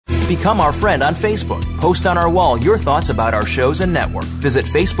Become our friend on Facebook. Post on our wall your thoughts about our shows and network. Visit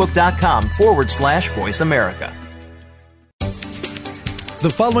facebook.com/Voice America. The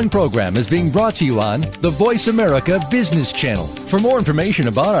following program is being brought to you on the Voice America Business Channel. For more information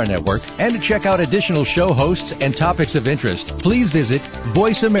about our network and to check out additional show hosts and topics of interest, please visit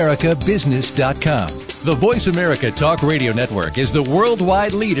voiceamericabusiness.com. The Voice America Talk Radio Network is the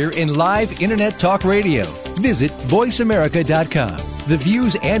worldwide leader in live Internet talk radio. Visit voiceamerica.com. The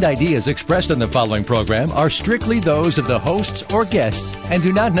views and ideas expressed on the following program are strictly those of the hosts or guests and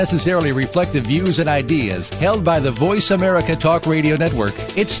do not necessarily reflect the views and ideas held by the Voice America Talk Radio Network,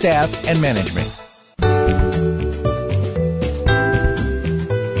 its staff, and management.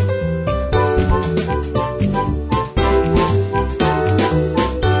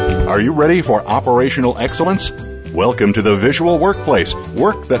 Are you ready for operational excellence? Welcome to the Visual Workplace,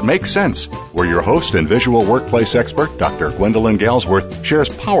 work that makes sense, where your host and visual workplace expert, Dr. Gwendolyn Galsworth, shares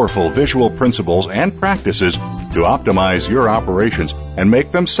powerful visual principles and practices to optimize your operations and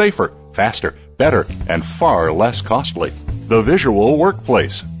make them safer, faster, better, and far less costly. The Visual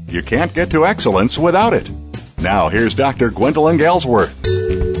Workplace. You can't get to excellence without it. Now, here's Dr. Gwendolyn Galsworth.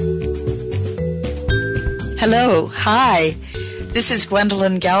 Hello. Hi. This is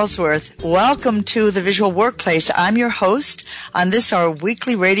Gwendolyn Galsworth. Welcome to the Visual Workplace. I'm your host on this, our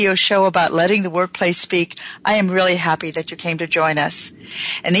weekly radio show about letting the workplace speak. I am really happy that you came to join us.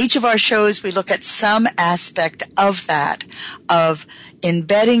 In each of our shows, we look at some aspect of that, of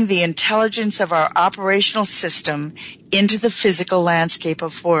embedding the intelligence of our operational system into the physical landscape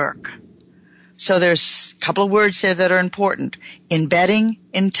of work. So there's a couple of words there that are important. Embedding,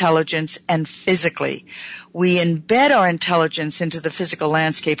 intelligence, and physically. We embed our intelligence into the physical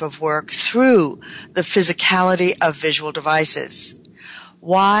landscape of work through the physicality of visual devices.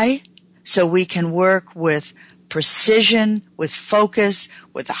 Why? So we can work with precision, with focus,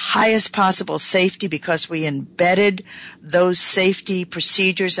 with the highest possible safety, because we embedded those safety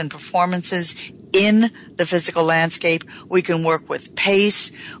procedures and performances in the physical landscape. We can work with pace.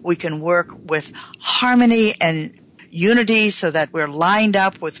 We can work with harmony and unity so that we're lined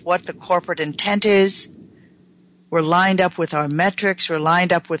up with what the corporate intent is. We're lined up with our metrics. We're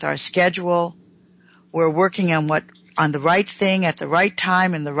lined up with our schedule. We're working on the right thing at the right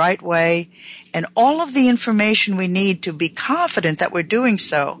time in the right way. And all of the information we need to be confident that we're doing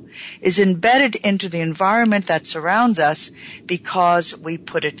so is embedded into the environment that surrounds us because we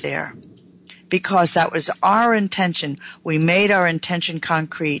put it there. Because that was our intention. We made our intention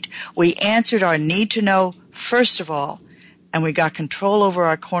concrete. We answered our need to know first of all, and we got control over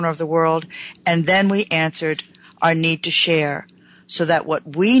our corner of the world, and then we answered our need to share so that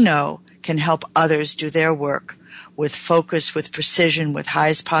what we know can help others do their work with focus, with precision, with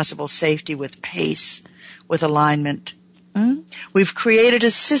highest possible safety, with pace, with alignment. We've created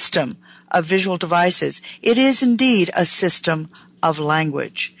a system of visual devices. It is indeed a system of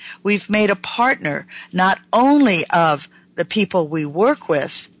language. We've made a partner not only of the people we work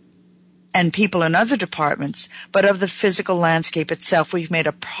with and people in other departments, but of the physical landscape itself. We've made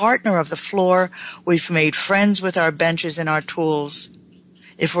a partner of the floor. We've made friends with our benches and our tools.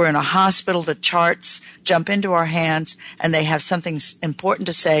 If we're in a hospital, the charts jump into our hands and they have something important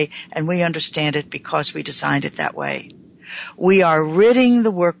to say, and we understand it because we designed it that way. We are ridding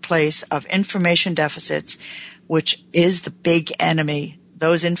the workplace of information deficits, which is the big enemy,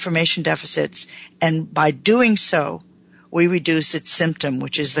 those information deficits. And by doing so, we reduce its symptom,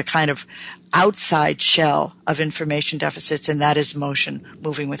 which is the kind of outside shell of information deficits, and that is motion,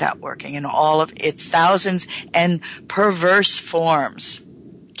 moving without working, in all of its thousands and perverse forms.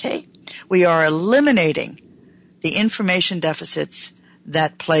 Okay? We are eliminating the information deficits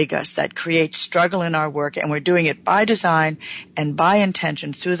that plague us, that create struggle in our work, and we're doing it by design and by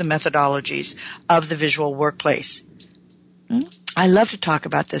intention through the methodologies of the visual workplace. I love to talk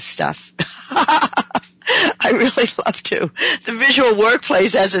about this stuff. I really love to. The visual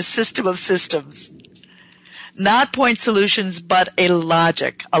workplace as a system of systems. Not point solutions, but a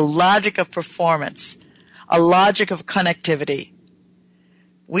logic of performance, a logic of connectivity.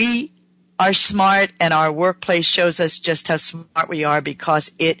 We are smart, and our workplace shows us just how smart we are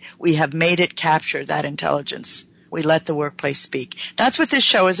because we have made it capture that intelligence. We let the workplace speak. That's what this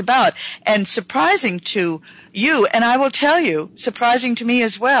show is about. And surprising to you, and I will tell you, surprising to me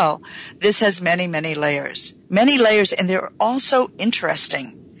as well, this has many, many layers. Many layers, and they're also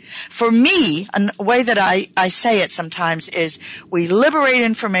interesting. For me, a way that I say it sometimes is we liberate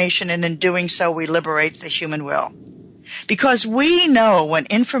information, and in doing so, we liberate the human will. Because we know when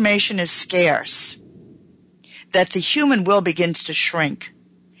information is scarce, that the human will begins to shrink.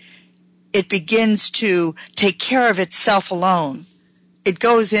 It begins to take care of itself alone. it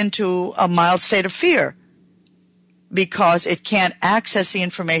goes into a mild state of fear because it can't access the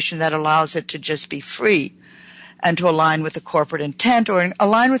information that allows it to just be free and to align with the corporate intent or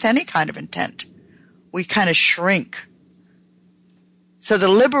align with any kind of intent. We kind of shrink. So the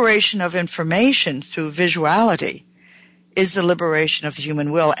liberation of information through visuality is the liberation of the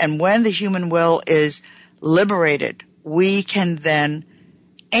human will. And when the human will is liberated, we can then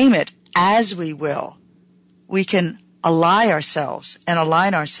aim it as we will. We can ally ourselves and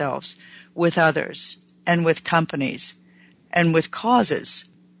align ourselves with others and with companies and with causes.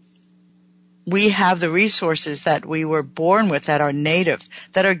 We have the resources that we were born with, that are native,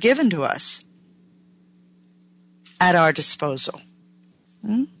 that are given to us at our disposal.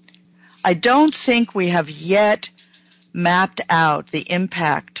 I don't think we have yet mapped out the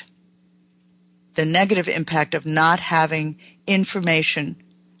impact, the negative impact of not having information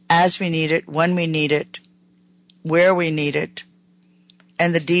as we need it, when we need it, where we need it,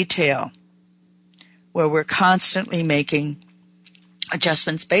 and the detail where we're constantly making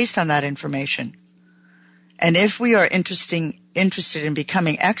adjustments based on that information. And if we are interested in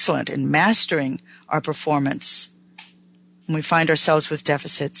becoming excellent, in mastering our performance, and we find ourselves with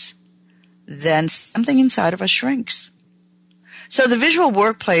deficits, then something inside of us shrinks. So the visual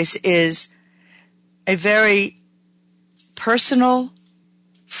workplace is a very personal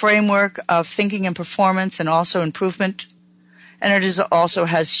framework of thinking and performance and also improvement. And it also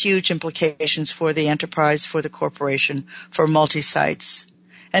has huge implications for the enterprise, for the corporation, for multi-sites.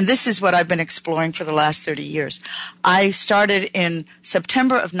 And this is what I've been exploring for the last 30 years. I started in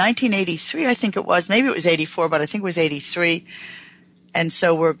September of 1983, I think it was. Maybe it was 84, but I think it was 83. And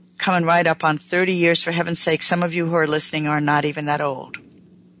so we're coming right up on 30 years, for heaven's sake. Some of you who are listening are not even that old.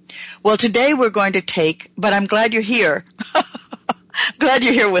 Well, today we're going to but I'm glad you're here. Glad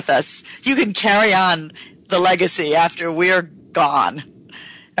you're here with us. You can carry on the legacy after we're gone.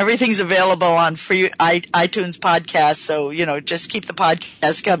 Everything's available on free iTunes podcasts, so, just keep the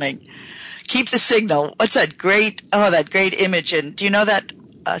podcast coming. Keep the signal. What's that great image? And do you know that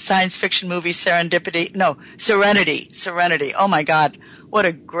science fiction movie, Serenity? Oh my God. What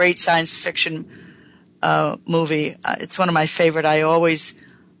a great science fiction movie. It's one of my favorite. I always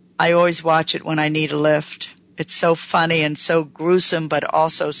watch it when I need a lift. It's so funny and so gruesome, but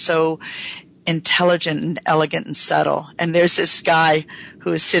also so intelligent and elegant and subtle. And there's this guy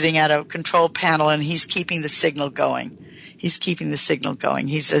who is sitting at a control panel, and he's keeping the signal going.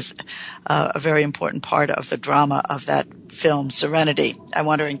 He's a very important part of the drama of that film, Serenity. I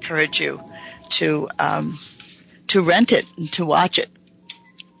want to encourage you to rent it and to watch it.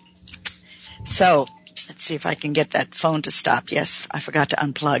 So let's see if I can get that phone to stop. Yes, I forgot to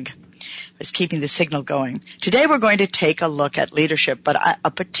unplug. I was keeping the signal going. Today we're going to take a look at leadership, but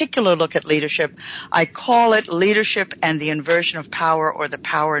a particular look at leadership. I call it leadership and the inversion of power, or the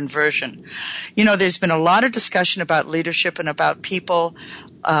power inversion. There's been a lot of discussion about leadership and about people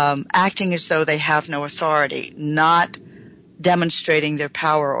acting as though they have no authority, not demonstrating their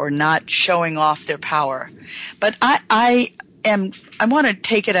power or not showing off their power. But I want to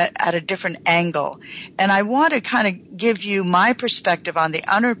take it at a different angle, and I want to kind of give you my perspective on the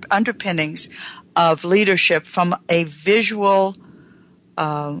underpinnings of leadership from a visual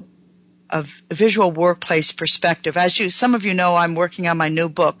workplace perspective. As some of you know, I'm working on my new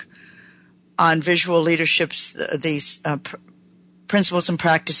book on visual leadership's these principles and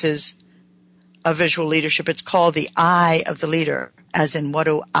practices of visual leadership. It's called The Eye of the Leader, as in, what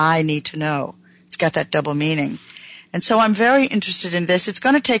do I need to know? It's got that double meaning. And so I'm very interested in this. It's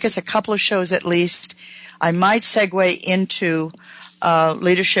going to take us a couple of shows at least. I might segue into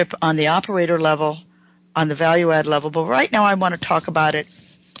leadership on the operator level, on the value add level, but right now I want to talk about it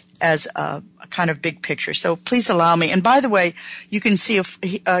as a kind of big picture. So please allow me. And by the way, you can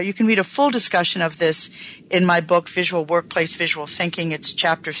read a full discussion of this in my book, Visual Workplace, Visual Thinking. It's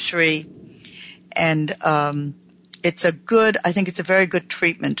chapter 3. And I think it's a very good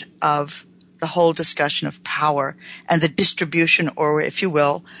treatment of the whole discussion of power and the distribution, or if you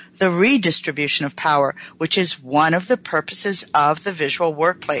will, the redistribution of power, which is one of the purposes of the visual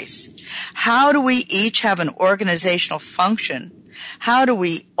workplace. How do we each have an organizational function? How do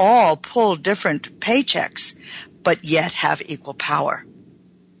we all pull different paychecks, but yet have equal power?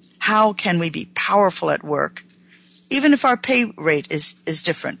 How can we be powerful at work, even if our pay rate is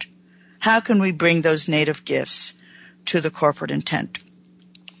different? How can we bring those native gifts to the corporate intent?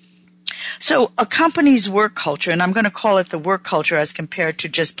 So a company's work culture, and I'm going to call it the work culture as compared to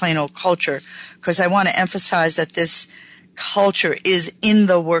just plain old culture, because I want to emphasize that this culture is in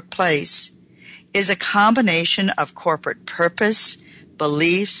the workplace, is a combination of corporate purpose,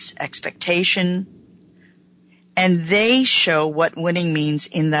 beliefs, expectation, And they show what winning means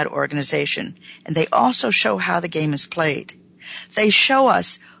in that organization. And they also show how the game is played. They show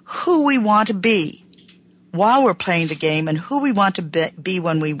us who we want to be while we're playing the game and who we want to be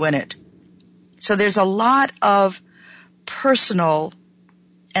when we win it. So there's a lot of personal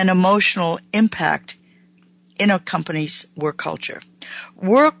and emotional impact in a company's work culture.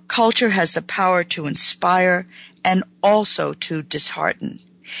 Work culture has the power to inspire and also to dishearten.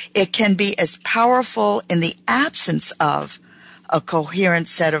 It can be as powerful in the absence of a coherent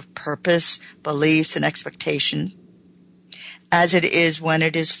set of purpose, beliefs, and expectation as it is when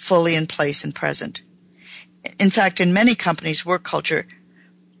it is fully in place and present. In fact, in many companies, work culture,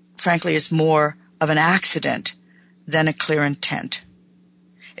 frankly, is more of an accident than a clear intent.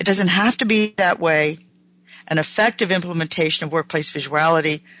 It doesn't have to be that way. An effective implementation of workplace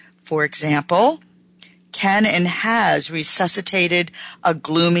visuality, for example, can and has resuscitated a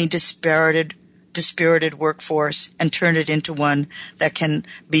gloomy, dispirited workforce and turned it into one that can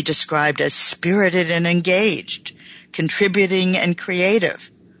be described as spirited and engaged, contributing and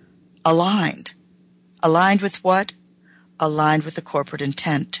creative, aligned. Aligned with what? Aligned with the corporate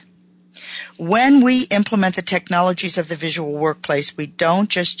intent. When we implement the technologies of the visual workplace, we don't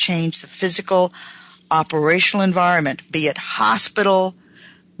just change the physical, operational environment, be it hospital,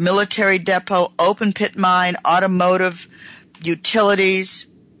 military depot, open pit mine, automotive, utilities,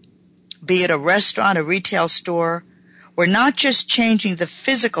 be it a restaurant, a retail store. We're not just changing the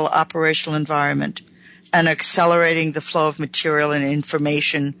physical operational environment and accelerating the flow of material and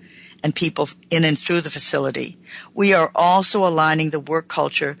information and people in and through the facility. We are also aligning the work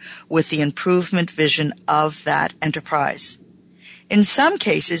culture with the improvement vision of that enterprise. In some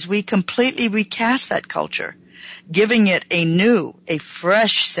cases, we completely recast that culture, giving it a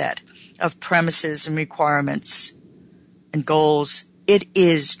fresh set of premises and requirements and goals. It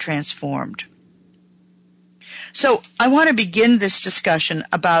is transformed. So I want to begin this discussion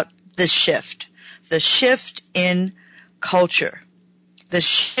about the shift in culture, the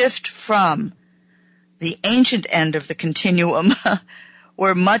shift from the ancient end of the continuum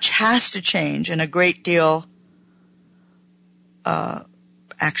where much has to change and a great deal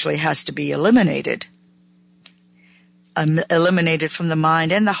actually has to be eliminated from the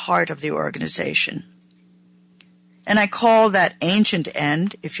mind and the heart of the organization. And I call that ancient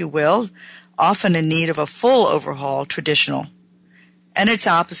end, if you will, often in need of a full overhaul, traditional. And its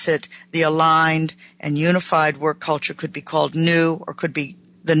opposite, the aligned and unified work culture, could be called new, or could be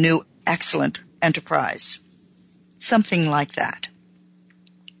the new excellent enterprise. Something like that.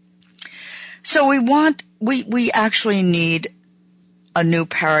 So we actually need a new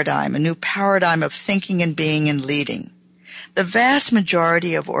paradigm of thinking and being and leading. The vast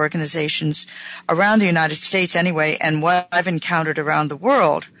majority of organizations around the United States anyway, and what I've encountered around the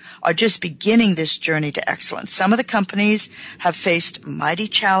world, are just beginning this journey to excellence. Some of the companies have faced mighty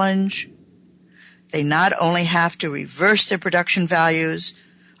challenge. They not only have to reverse their production values,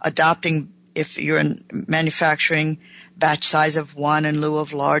 adopting, if you're in manufacturing, batch size of one in lieu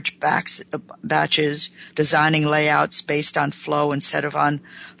of large batches, designing layouts based on flow instead of on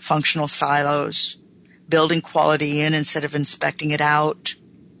functional silos, building quality in instead of inspecting it out.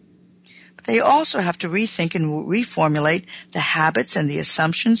 But they also have to rethink and reformulate the habits and the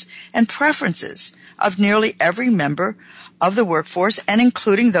assumptions and preferences of nearly every member of the workforce, and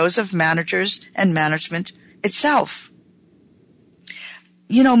including those of managers and management itself.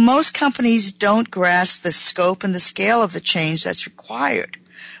 You know, most companies don't grasp the scope and the scale of the change that's required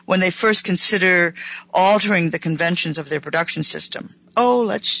when they first consider altering the conventions of their production system. Oh,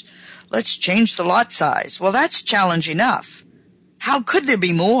 let's change the lot size. Well, that's challenge enough. How could there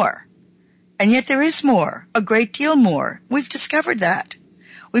be more? And yet there is more, a great deal more. We've discovered that.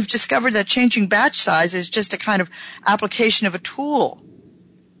 We've discovered that changing batch size is just a kind of application of a tool.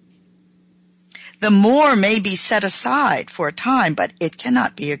 The more may be set aside for a time, but it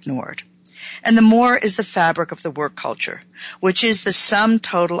cannot be ignored. And the more is the fabric of the work culture, which is the sum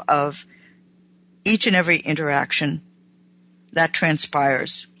total of each and every interaction that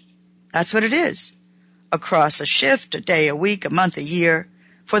transpires. That's what it is. Across a shift, a day, a week, a month, a year,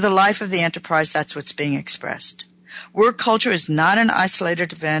 for the life of the enterprise, that's what's being expressed. Work culture is not an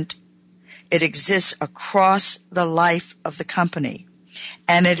isolated event. It exists across the life of the company,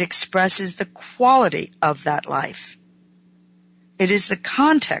 and it expresses the quality of that life. It is the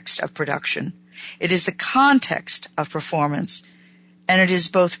context of production. It is the context of performance, and it is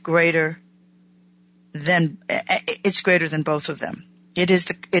greater than both of them. It is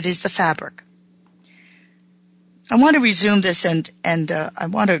the fabric. I want to resume this and I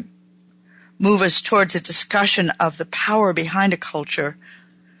want to move us towards a discussion of the power behind a culture,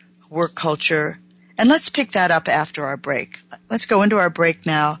 work culture, And let's pick that up after our break. Let's go into our break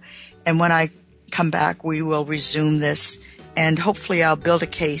now, and when I come back, we will resume this, and hopefully I'll build a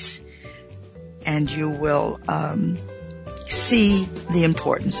case, and you will see the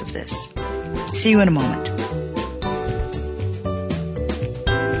importance of this. See you in a moment.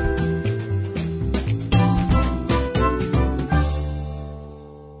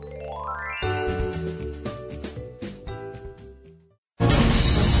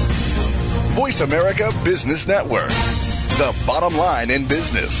 Voice America Business Network, the bottom line in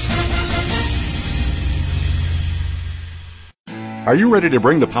business. Are you ready to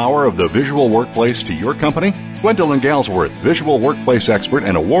bring the power of the visual workplace to your company? Gwendolyn Galsworth, visual workplace expert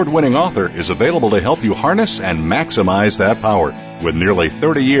and award-winning author, is available to help you harness and maximize that power. With nearly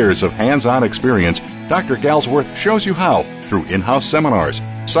 30 years of hands-on experience, Dr. Galsworth shows you how through in-house seminars,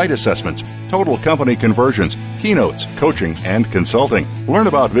 site assessments, total company conversions, keynotes, coaching, and consulting. Learn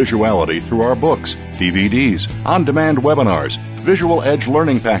about visuality through our books, DVDs, on-demand webinars, Visual Edge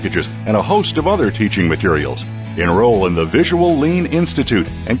learning packages, and a host of other teaching materials. Enroll in the Visual Lean Institute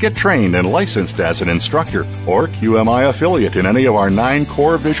and get trained and licensed as an instructor or QMI affiliate in any of our 9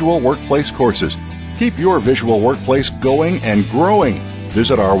 core visual workplace courses. Keep your visual workplace going and growing.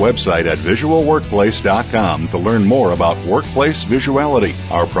 Visit our website at visualworkplace.com to learn more about workplace visuality,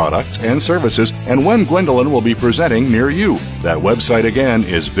 our products and services, and when Gwendolyn will be presenting near you. That website again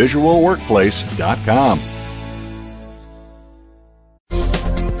is visualworkplace.com.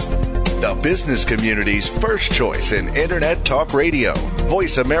 The business community's first choice in Internet Talk Radio.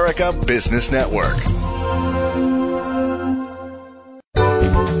 Voice America Business Network.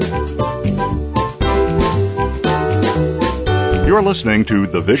 You're listening to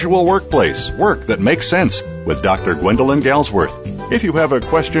The Visual Workplace, Work That Makes Sense, with Dr. Gwendolyn Galsworth. If you have a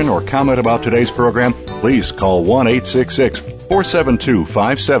question or comment about today's program, please call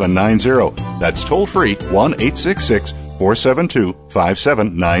 1-866-472-5790. That's toll free,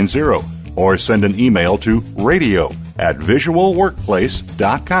 1-866-472-5790. Or send an email to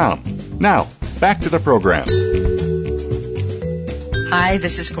radio@visualworkplace.com. Now, back to the program. Hi,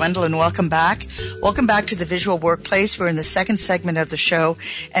 this is Gwendolyn. Welcome back. Welcome back to the Visual Workplace. We're in the second segment of the show,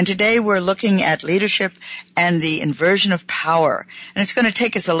 and today we're looking at leadership and the inversion of power. And it's going to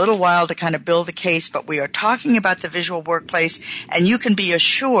take us a little while to kind of build the case, but we are talking about the visual workplace, and you can be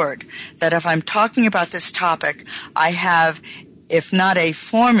assured that if I'm talking about this topic, I have, if not a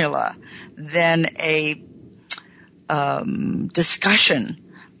formula, then a discussion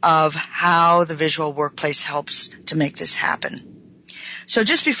of how the visual workplace helps to make this happen. So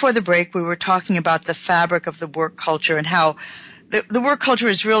just before the break, we were talking about the fabric of the work culture and how the work culture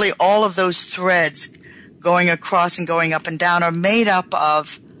is really all of those threads going across and going up and down are made up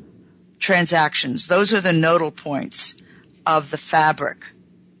of transactions. Those are the nodal points of the fabric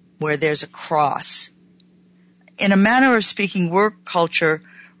where there's a cross. In a manner of speaking, work culture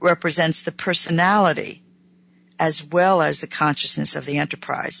represents the personality as well as the consciousness of the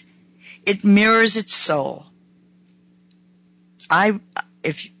enterprise. It mirrors its soul.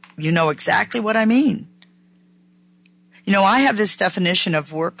 If you know exactly what I mean. You know, I have this definition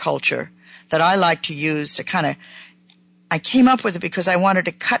of work culture that I like to use to I came up with it because I wanted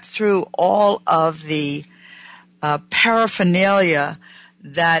to cut through all of the paraphernalia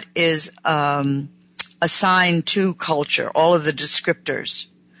that is assigned to culture, all of the descriptors.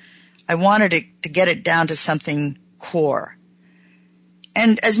 I wanted to get it down to something core.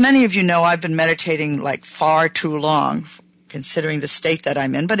 And as many of you know, I've been meditating like far too long, considering the state that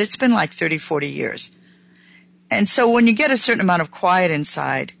I'm in, but it's been like 30, 40 years. And so when you get a certain amount of quiet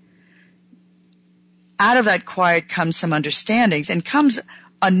inside, out of that quiet comes some understandings and comes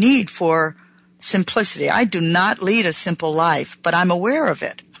a need for simplicity. I do not lead a simple life, but I'm aware of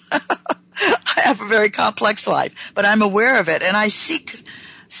it. I have a very complex life, but I'm aware of it, and I seek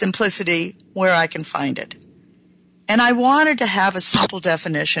simplicity where I can find it. And I wanted to have a simple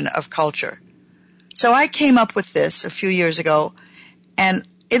definition of culture. So I came up with this a few years ago, and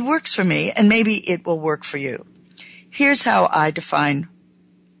it works for me, and maybe it will work for you. Here's how I define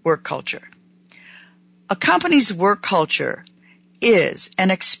work culture. A company's work culture is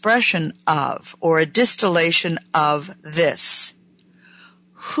an expression of, or a distillation of this: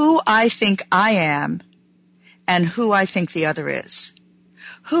 who I think I am and who I think the other is.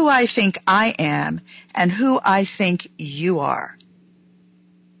 Who I think I am and who I think you are.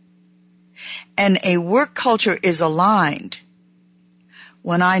 And a work culture is aligned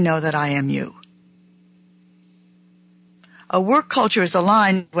when I know that I am you. A work culture is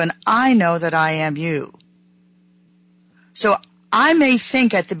aligned when I know that I am you. So I may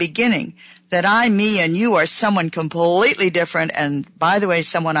think at the beginning that I, me, and you are someone completely different, and by the way,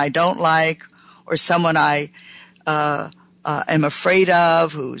 someone I don't like, or someone I am afraid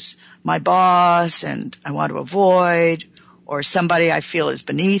of, who's my boss and I want to avoid, or somebody I feel is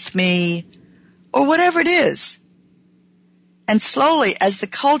beneath me, or whatever it is. And slowly, as the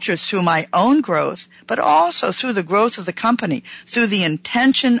culture, through my own growth, but also through the growth of the company, through the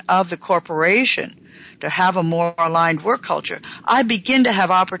intention of the corporation to have a more aligned work culture, I begin to have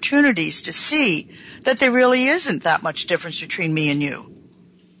opportunities to see that there really isn't that much difference between me and you.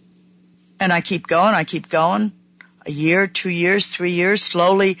 And I keep going. A year, 2 years, 3 years,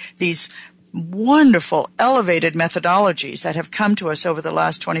 slowly these wonderful, elevated methodologies that have come to us over the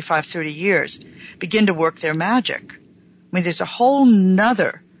last 25, 30 years begin to work their magic. I mean, there's a whole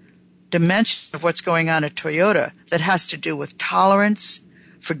nother dimension of what's going on at Toyota that has to do with tolerance,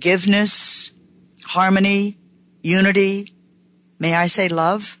 forgiveness, harmony, unity. May I say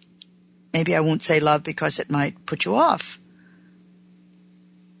love? Maybe I won't say love because it might put you off.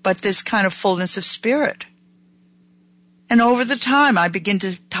 But this kind of fullness of spirit. And over the time, I begin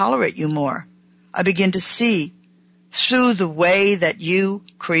to tolerate you more. I begin to see through the way that you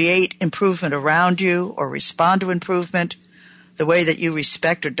create improvement around you or respond to improvement, the way that you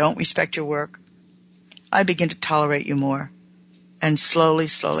respect or don't respect your work, I begin to tolerate you more. And slowly,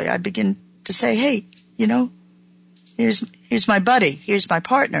 I begin to say, hey, here's my buddy, here's my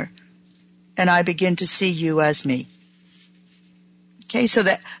partner. And I begin to see you as me. Okay, so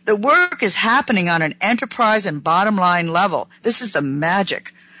that the work is happening on an enterprise and bottom line level. This is the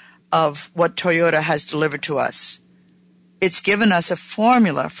magic of what Toyota has delivered to us. It's given us a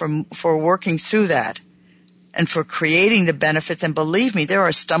formula for working through that and for creating the benefits. And believe me, there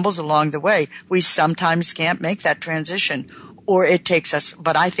are stumbles along the way. We sometimes can't make that transition, or it takes us,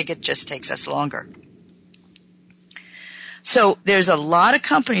 but I think it just takes us longer. So there's a lot of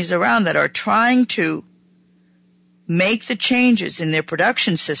companies around that are trying to make the changes in their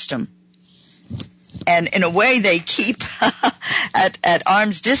production system. And in a way, they keep at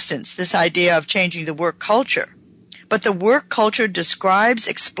arm's distance this idea of changing the work culture. But the work culture describes,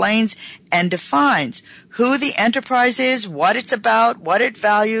 explains, and defines who the enterprise is, what it's about, what it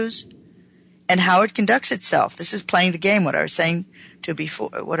values, and how it conducts itself. This is playing the game, what I was saying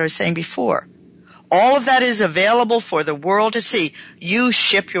before. All of that is available for the world to see. You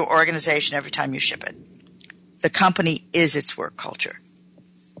ship your organization every time you ship it. The company is its work culture.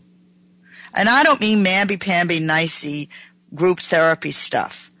 And I don't mean mamby-pamby, nicey, group therapy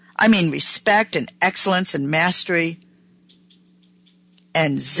stuff. I mean respect and excellence and mastery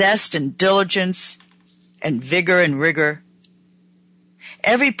and zest and diligence and vigor and rigor.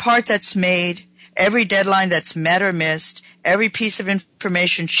 Every part that's made, every deadline that's met or missed, every piece of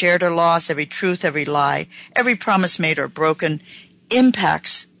information shared or lost, every truth, every lie, every promise made or broken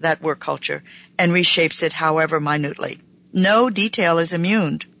impacts that work culture and reshapes it however minutely. No detail is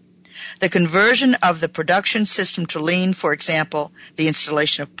immune. The conversion of the production system to lean, for example, the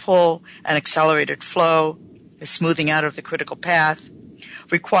installation of pull and accelerated flow, the smoothing out of the critical path,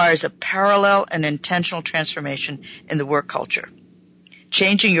 requires a parallel and intentional transformation in the work culture.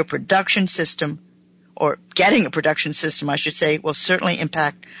 Changing your production system, or getting a production system, I should say, will certainly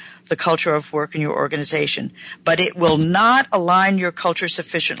impact the culture of work in your organization, but it will not align your culture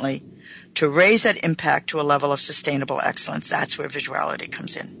sufficiently to raise that impact to a level of sustainable excellence. That's where visuality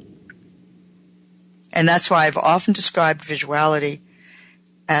comes in. And that's why I've often described visuality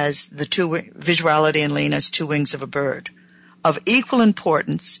as visuality and lean as two wings of a bird, of equal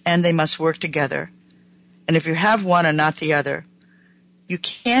importance, and they must work together. And if you have one and not the other, you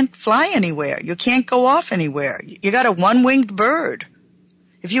can't fly anywhere. You can't go off anywhere. You got a one-winged bird.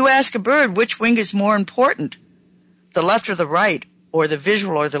 If you ask a bird which wing is more important, the left or the right, or the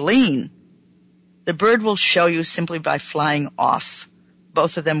visual or the lean, the bird will show you simply by flying off.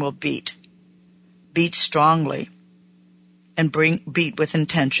 Both of them will beat strongly, and beat with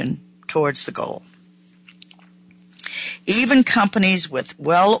intention towards the goal. Even companies with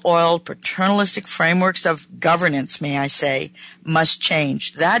well-oiled paternalistic frameworks of governance, may I say, must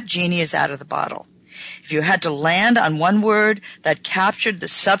change. That genie is out of the bottle. If you had to land on one word that captured the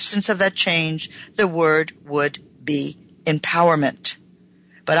substance of that change, the word would be empowerment.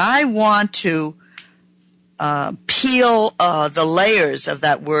 But I want to peel the layers of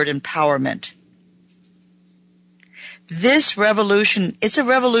that word empowerment. This revolution, it's a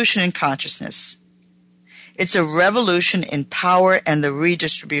revolution in consciousness. It's a revolution in power and the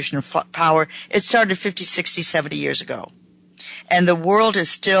redistribution of power. It started 50, 60, 70 years ago. And the world is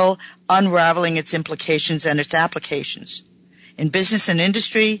still unraveling its implications and its applications. In business and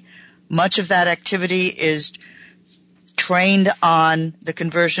industry, much of that activity is trained on the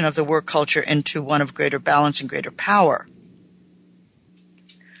conversion of the work culture into one of greater balance and greater power.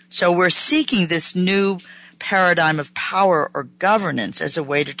 So we're seeking this new paradigm of power or governance as a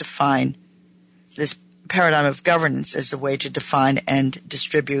way to define and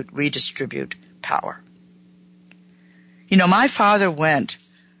redistribute power. You know, my father went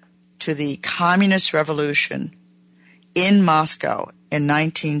to the Communist Revolution in Moscow in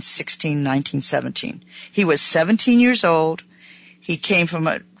 1916, 1917. He was 17 years old. He came from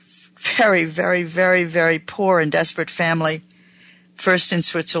a very, very, very, very poor and desperate family, first in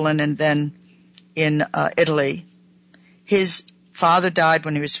Switzerland and then in Italy. His father died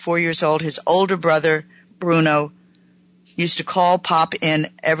when he was 4 years old. His older brother, Bruno, used to call Pop in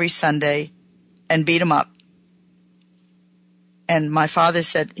every Sunday and beat him up. And my father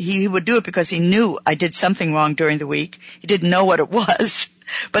said he would do it because he knew I did something wrong during the week. He didn't know what it was,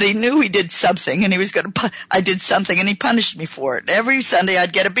 but he knew he did something, and I did something, and he punished me for it. Every Sunday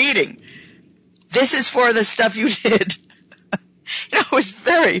I'd get a beating. This is for the stuff you did. You know, it was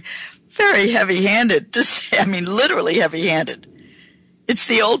very, very heavy-handed to say. I mean, literally heavy-handed. It's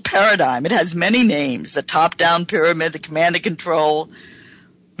the old paradigm. It has many names: the top-down pyramid, the command and control,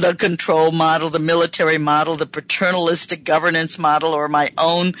 the control model, the military model, the paternalistic governance model, or my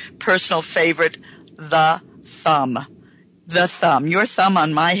own personal favorite, the thumb. The thumb. Your thumb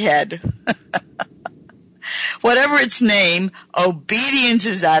on my head. Whatever its name, obedience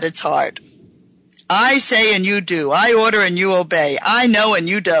is at its heart. I say and you do. I order and you obey. I know and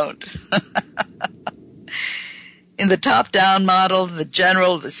you don't. In the top-down model, the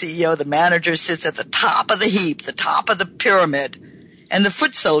general, the CEO, the manager sits at the top of the heap, the top of the pyramid. And the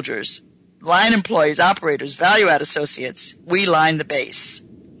foot soldiers, line employees, operators, value-add associates, we line the base.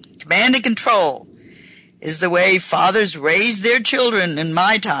 Command and control is the way fathers raised their children in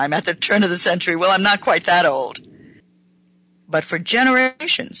my time at the turn of the century. Well, I'm not quite that old. But for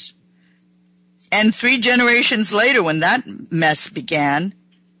generations, and 3 generations later when that mess began,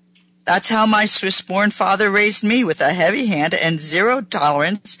 that's how my Swiss-born father raised me, with a heavy hand and zero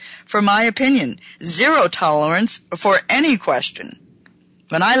tolerance for my opinion, zero tolerance for any question.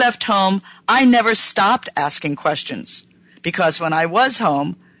 When I left home, I never stopped asking questions, because when I was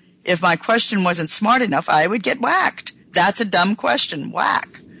home, if my question wasn't smart enough, I would get whacked. That's a dumb question.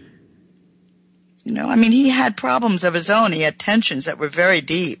 Whack. You know, I mean, he had problems of his own. He had tensions that were very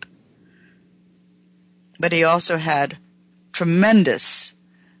deep. But he also had tremendous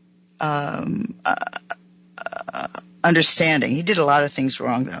understanding. He did a lot of things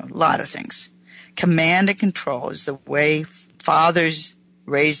wrong, though. A lot of things. Command and control is the way fathers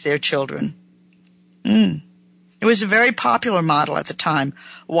raise their children. It was a very popular model at the time,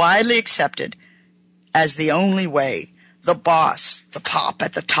 widely accepted as the only way. The boss, the pop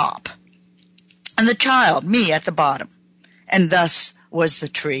at the top, and the child, me, at the bottom. And thus was the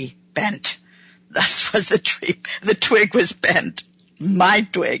tree bent. Thus was the twig was bent. My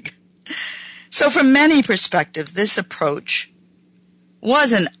twig. So from many perspectives, this approach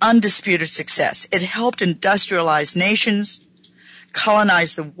was an undisputed success. It helped industrialize nations,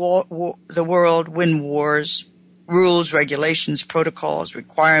 colonize the world, win wars, rules, regulations, protocols,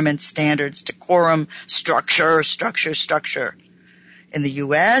 requirements, standards, decorum, structure. In the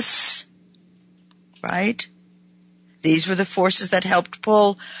U.S., right? These were the forces that helped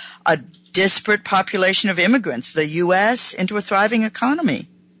pull a disparate population of immigrants, the U.S., into a thriving economy.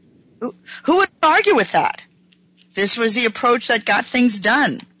 Who would argue with that? This was the approach that got things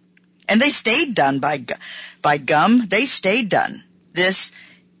done. And they stayed done by gum. They stayed done. This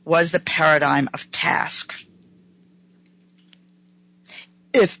was the paradigm of task.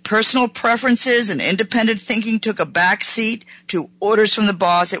 If personal preferences and independent thinking took a back seat to orders from the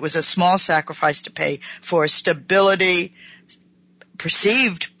boss, it was a small sacrifice to pay for stability,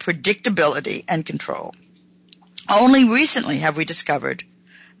 perceived predictability, and control. Only recently have we discovered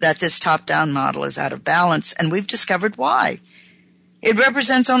that this top-down model is out of balance, and we've discovered why. It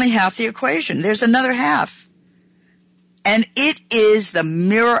represents only half the equation. There's another half. And it is the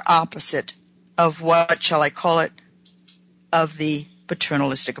mirror opposite of what, shall I call it, of the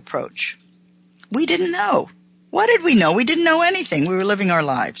paternalistic approach. We didn't know. What did we know? We didn't know anything. We were living our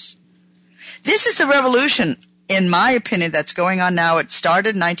lives. This is the revolution, in my opinion, that's going on now. It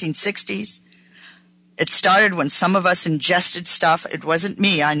started in the 1960s. It started when some of us ingested stuff. It wasn't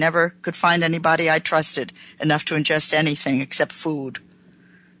me. I never could find anybody I trusted enough to ingest anything except food.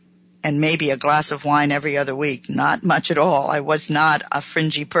 And maybe a glass of wine every other week. Not much at all. I was not a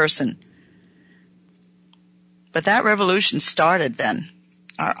fringy person. But that revolution started then.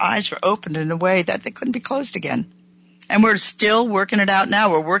 Our eyes were opened in a way that they couldn't be closed again. And we're still working it out now.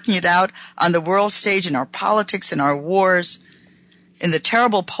 We're working it out on the world stage, in our politics, in our wars, in the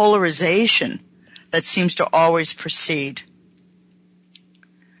terrible polarization that seems to always precede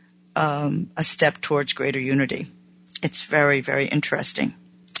a step towards greater unity. It's very, very interesting.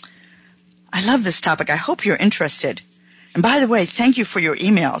 I love this topic. I hope you're interested. And by the way, thank you for your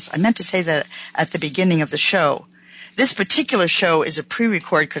emails. I meant to say that at the beginning of the show. This particular show is a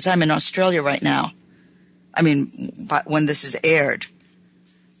pre-record because I'm in Australia right now. I mean, when this is aired.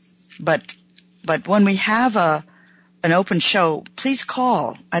 But when we have an open show, please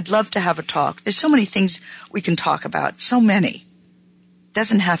call. I'd love to have a talk. There's so many things we can talk about. So many. It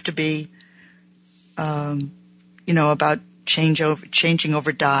doesn't have to be, about changing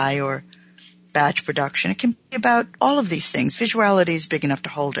over dye or batch production. It can be about all of these things. Visuality is big enough to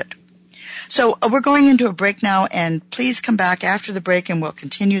hold it. So we're going into a break now, and please come back after the break and we'll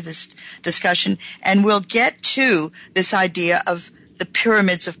continue this discussion, and we'll get to this idea of the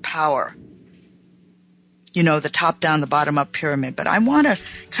pyramids of power. The top-down, the bottom-up pyramid. But I want to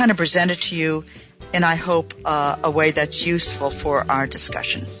kind of present it to you in, I hope, a way that's useful for our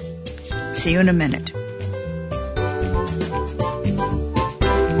discussion. See you in a minute.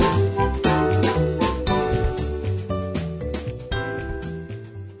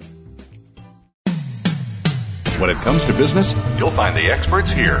 When it comes to business, you'll find the experts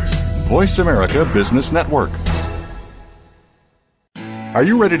here. Voice America Business Network. Are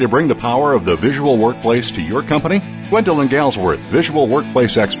you ready to bring the power of the visual workplace to your company? Gwendolyn Galsworth, visual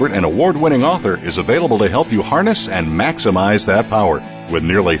workplace expert and award-winning author, is available to help you harness and maximize that power. With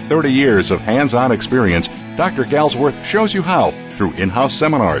nearly 30 years of hands-on experience, Dr. Galsworth shows you how through in-house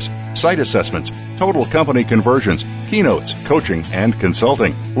seminars, site assessments, total company conversions, keynotes, coaching, and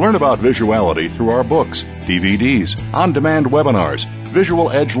consulting. Learn about visuality through our books, DVDs, on-demand webinars,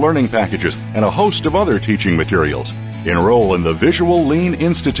 Visual Edge learning packages, and a host of other teaching materials. Enroll in the Visual Lean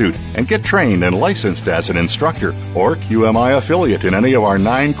Institute and get trained and licensed as an instructor or QMI affiliate in any of our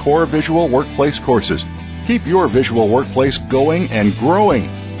 9 core visual workplace courses. Keep your visual workplace going and growing.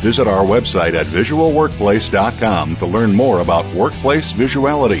 Visit our website at visualworkplace.com to learn more about workplace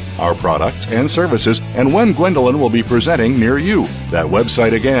visuality, our products and services, and when Gwendolyn will be presenting near you. That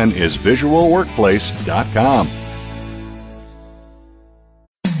website again is visualworkplace.com.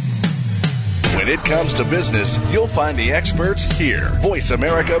 When it comes to business, you'll find the experts here. Voice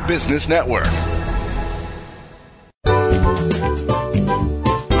America Business Network.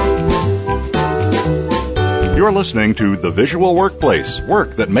 You're listening to The Visual Workplace,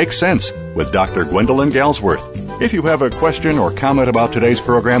 Work That Makes Sense, with Dr. Gwendolyn Galsworth. If you have a question or comment about today's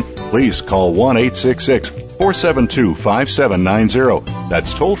program, please call 1-866-472-5790.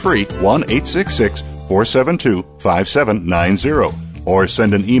 That's toll free, 1-866-472-5790. Or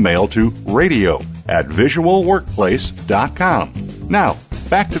send an email to radio@visualworkplace.com. Now,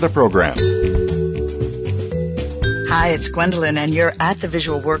 back to the program. Hi, it's Gwendolyn, and you're at the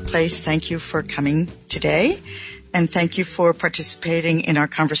Visual Workplace. Thank you for coming today, and thank you for participating in our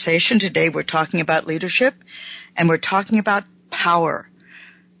conversation. Today we're talking about leadership, and we're talking about power,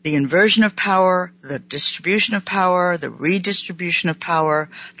 the inversion of power, the distribution of power, the redistribution of power,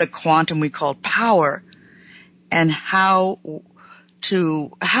 the quantum we call power, and how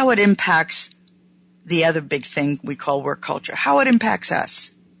it impacts the other big thing we call work culture, how it impacts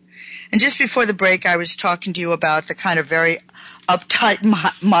us. And just before the break, I was talking to you about the kind of very uptight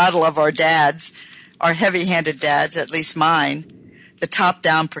model of our dads, our heavy-handed dads, at least mine, the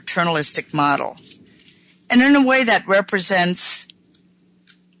top-down paternalistic model. And in a way that represents,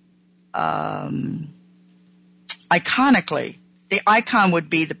 iconically, the icon would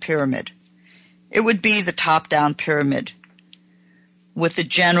be the pyramid. It would be the top-down pyramid, with the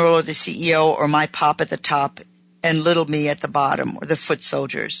general or the CEO or my pop at the top and little me at the bottom, or the foot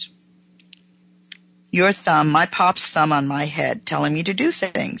soldiers. Your thumb, my pop's thumb on my head, telling me to do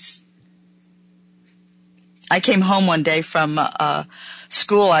things. I came home one day from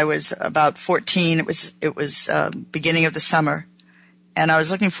school. I was about 14. It was beginning of the summer, and I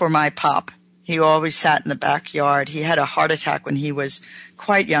was looking for my pop. He always sat in the backyard. He had a heart attack when he was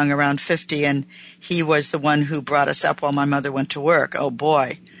quite young, around 50, and he was the one who brought us up while my mother went to work. Oh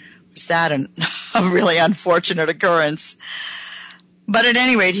boy, was that a really unfortunate occurrence. But at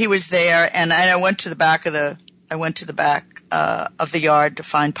any rate, he was there, and I went to the back of the yard to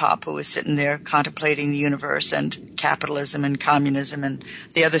find Pop, who was sitting there contemplating the universe and capitalism and communism and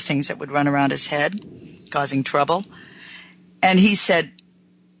the other things that would run around his head, causing trouble. And he said,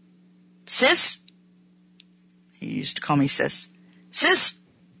 "Sis," he used to call me Sis. "Sis,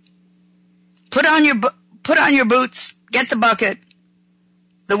 put on your boots, get the bucket.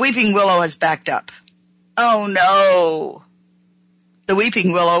 The weeping willow has backed up." Oh no! The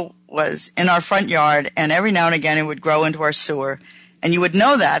weeping willow was in our front yard, and every now and again it would grow into our sewer. And you would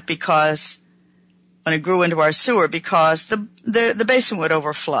know that because when it grew into our sewer, because the basement would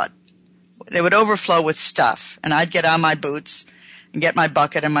overflood. They would overflow with stuff, and I'd get on my boots and get my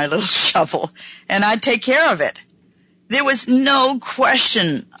bucket and my little shovel, and I'd take care of it. There was no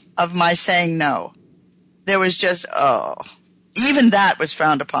question of my saying no. There was just, even that was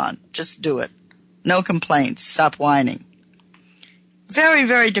frowned upon. Just do it. No complaints. Stop whining. Very,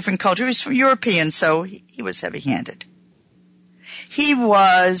 very different culture. He was from European, so he was heavy-handed. He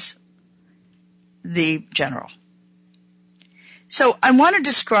was the general. So I want to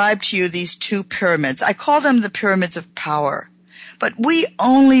describe to you these two pyramids. I call them the pyramids of power. But we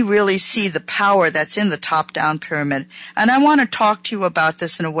only really see the power that's in the top-down pyramid. And I want to talk to you about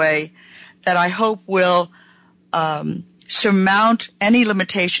this in a way that I hope will surmount any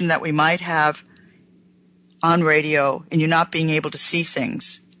limitation that we might have on radio and you not being able to see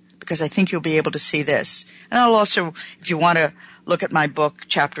things, because I think you'll be able to see this. And I'll also, if you want to look at my book,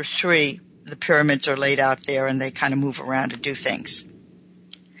 Chapter 3, the pyramids are laid out there and they kind of move around and do things.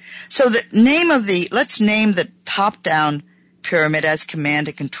 So let's name the top-down pyramid as command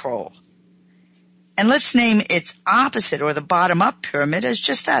and control. And let's name its opposite, or the bottom-up pyramid, as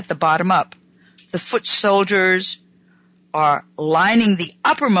just that, the bottom-up. The foot soldiers are lining the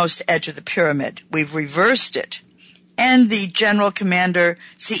uppermost edge of the pyramid. We've reversed it. And the general commander,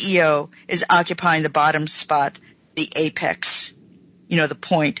 CEO, is occupying the bottom spot, the apex, the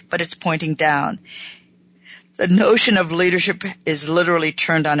point, but it's pointing down. The notion of leadership is literally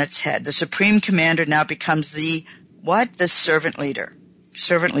turned on its head. The supreme commander now becomes the servant leader.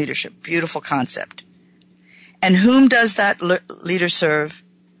 Servant leadership. Beautiful concept. And whom does that leader serve?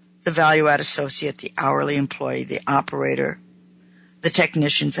 The value-add associate, the hourly employee, the operator, the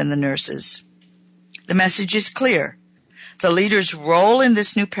technicians, and the nurses. The message is clear. The leader's role in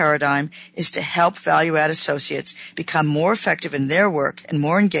this new paradigm is to help value-add associates become more effective in their work and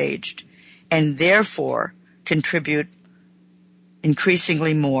more engaged, and therefore contribute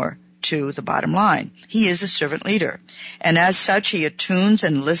increasingly more to the bottom line. He is a servant leader, and as such, he attunes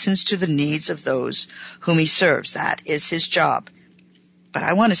and listens to the needs of those whom he serves. That is his job. But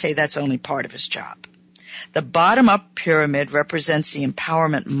I want to say that's only part of his job. The bottom-up pyramid represents the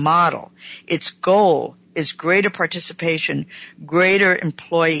empowerment model. Its goal is greater participation, greater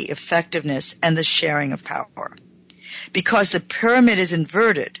employee effectiveness, and the sharing of power. Because the pyramid is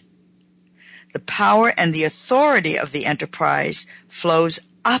inverted, the power and the authority of the enterprise flows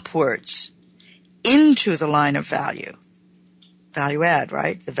upwards into the line of value. Value add,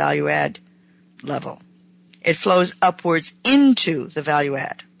 right? The value add level. It flows upwards into the value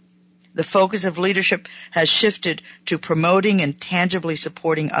add. The focus of leadership has shifted to promoting and tangibly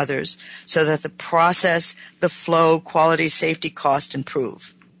supporting others so that the process, the flow, quality, safety, cost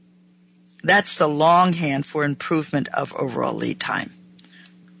improve. That's the longhand for improvement of overall lead time,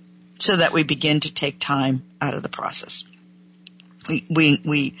 so that we begin to take time out of the process.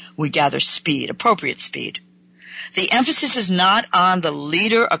 We gather speed, appropriate speed. The emphasis is not on the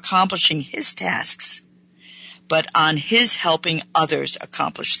leader accomplishing his tasks, but on his helping others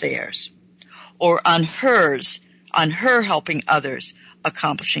accomplish theirs, or on her helping others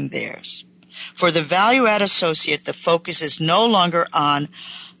accomplishing theirs. For the value-add associate, the focus is no longer on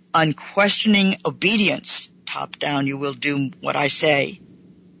unquestioning obedience. Top down, you will do what I say.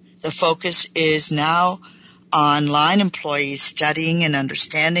 The focus is now on line employees studying and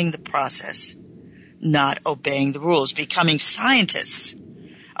understanding the process, not obeying the rules, becoming scientists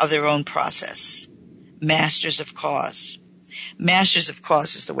of their own process. Masters of cause. Masters of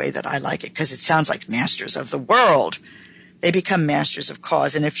cause is the way that I like it, because it sounds like masters of the world. They become masters of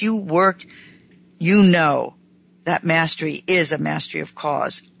cause. And if you work, you know that mastery is a mastery of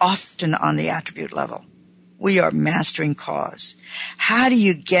cause, often on the attribute level. We are mastering cause. How do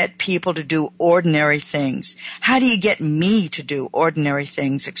you get people to do ordinary things? How do you get me to do ordinary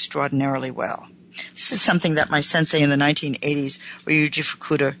things extraordinarily well? This is something that my sensei in the 1980s, Ryuji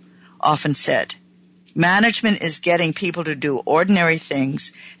Fukuda, often said. Management is getting people to do ordinary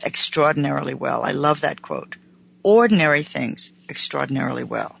things extraordinarily well. I love that quote. Ordinary things extraordinarily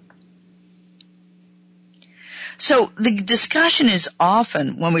well. So the discussion is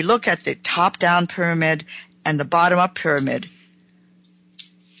often, when we look at the top-down pyramid and the bottom-up pyramid,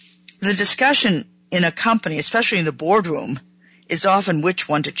 the discussion in a company, especially in the boardroom, is often which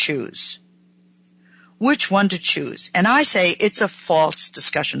one to choose. Which one to choose? And I say it's a false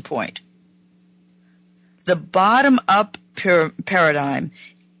discussion point. The bottom-up paradigm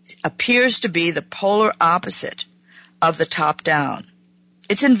appears to be the polar opposite of the top-down.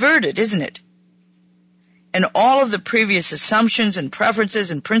 It's inverted, isn't it? And all of the previous assumptions and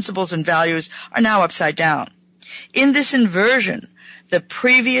preferences and principles and values are now upside down. In this inversion, the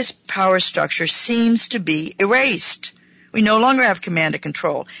previous power structure seems to be erased. We no longer have command and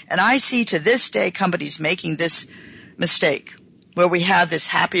control. And I see to this day companies making this mistake, where we have this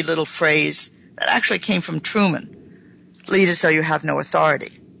happy little phrase that actually came from Truman, lead as though you have no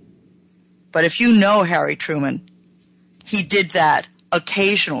authority. But if you know Harry Truman, he did that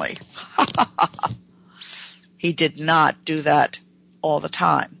occasionally. He did not do that all the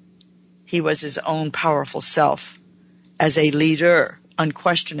time. He was his own powerful self as a leader,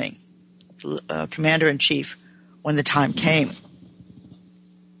 unquestioning commander-in-chief when the time came.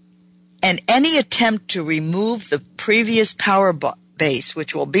 And any attempt to remove the previous power base,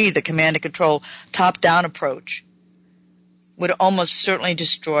 which will be the command and control top-down approach, would almost certainly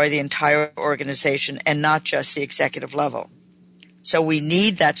destroy the entire organization and not just the executive level. So we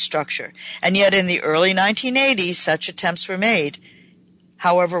need that structure. And yet in the early 1980s, such attempts were made,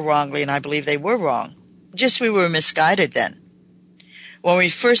 however wrongly, and I believe they were wrong. Just we were misguided then. When we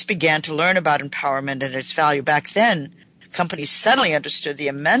first began to learn about empowerment and its value back then, companies suddenly understood the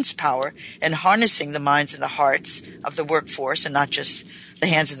immense power in harnessing the minds and the hearts of the workforce and not just the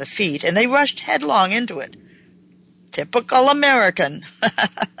hands and the feet, and they rushed headlong into it. Typical American.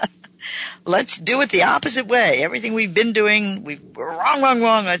 Let's do it the opposite way. Everything we've been doing, we're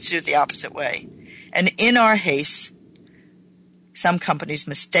wrong. Let's do it the opposite way. And in our haste, some companies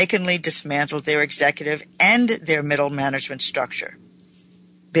mistakenly dismantled their executive and their middle management structure.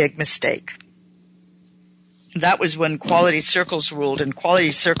 Big mistake. That was when quality circles ruled, and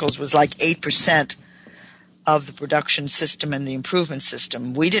quality circles was like 8% of the production system and the improvement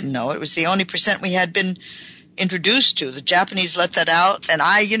system. We didn't know it. It was the only percent we had been introduced to. The Japanese let that out, and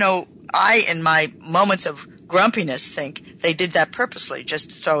I in my moments of grumpiness think they did that purposely just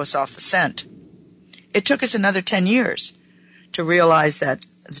to throw us off the scent. It took us another 10 years to realize that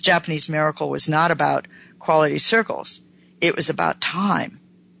the Japanese miracle was not about quality circles. It was about time.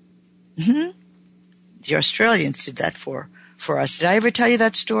 The Australians did that for us. Did I ever tell you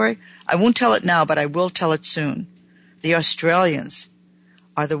that story? I won't tell it now, but I will tell it soon. The Australians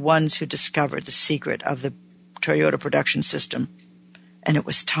are the ones who discovered the secret of the Toyota production system. And it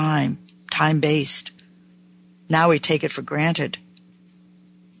was time-based. Now we take it for granted.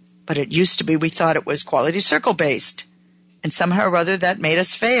 But it used to be we thought it was quality circle-based. And somehow or other that made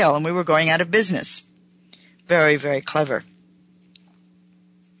us fail, and we were going out of business. Very, very clever.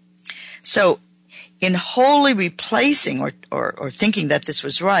 So in wholly replacing or thinking that this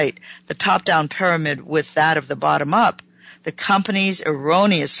was right, the top-down pyramid with that of the bottom-up, the companies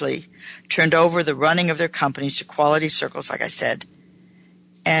erroneously turned over the running of their companies to quality circles, like I said,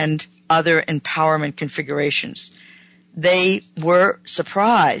 and other empowerment configurations. They were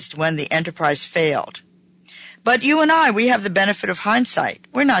surprised when the enterprise failed. But you and I, we have the benefit of hindsight.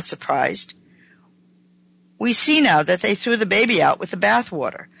 We're not surprised. We see now that they threw the baby out with the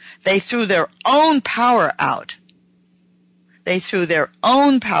bathwater. They threw their own power out. They threw their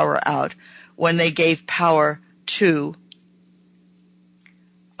own power out when they gave power to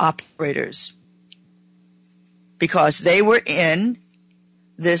operators, because they were in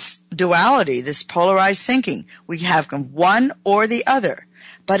this duality, this polarized thinking. We have one or the other.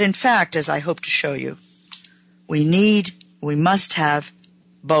 But in fact, as I hope to show you, we must have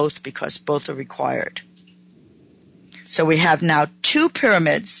both, because both are required. So we have now two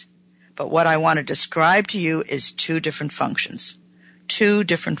pyramids, but what I want to describe to you is two different functions. Two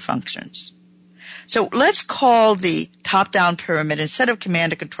different functions. So let's call the top-down pyramid, instead of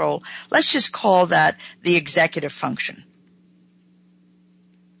command and control, let's just call that the executive function.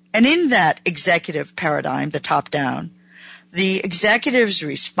 And in that executive paradigm, the top-down, the executive is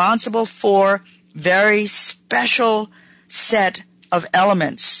responsible for very special set of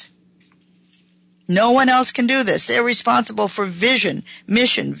elements. No one else can do this. They're responsible for vision,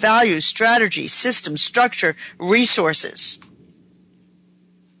 mission, values, strategy, system, structure, resources.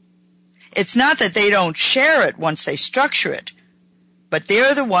 It's not that they don't share it once they structure it, but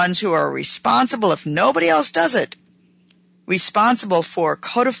they're the ones who are responsible, if nobody else does it, responsible for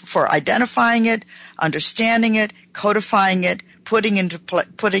identifying it, understanding it, codifying it, putting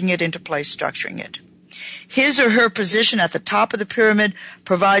it into place, structuring it. His or her position at the top of the pyramid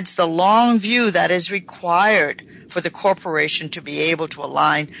provides the long view that is required for the corporation to be able to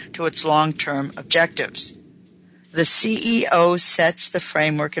align to its long-term objectives. The CEO sets the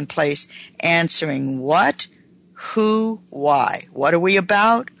framework in place, answering what, who, why. What are we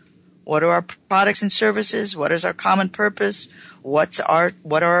about? What are our products and services? What is our common purpose? What are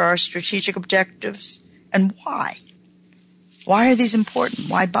our strategic objectives? And why? Why are these important?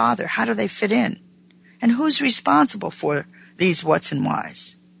 Why bother? How do they fit in? And who's responsible for these what's and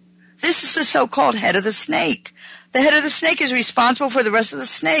whys? This is the so-called head of the snake. The head of the snake is responsible for the rest of the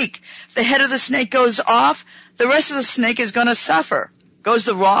snake. If the head of the snake goes off, the rest of the snake is going to suffer. Goes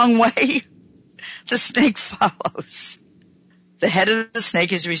the wrong way, the snake follows. The head of the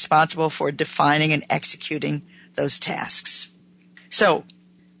snake is responsible for defining and executing those tasks. So,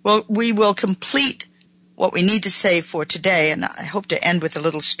 we will complete what we need to say for today, and I hope to end with a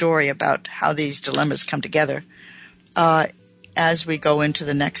little story about how these dilemmas come together as we go into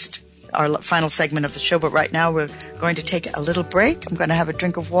our final segment of the show. But right now we're going to take a little break. I'm going to have a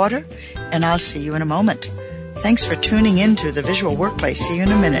drink of water, and I'll see you in a moment. Thanks for tuning in to The Visual Workplace. See you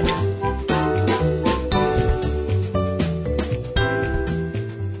in a minute.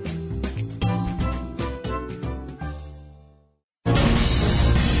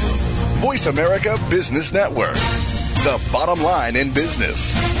 Voice America Business Network, the bottom line in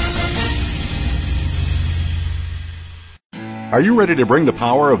business. Are you ready to bring the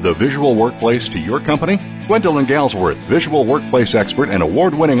power of the visual workplace to your company? Gwendolyn Galsworth, visual workplace expert and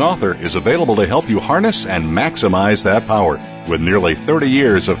award-winning author, is available to help you harness and maximize that power. With nearly 30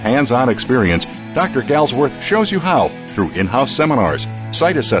 years of hands-on experience, Dr. Galsworth shows you how through in-house seminars,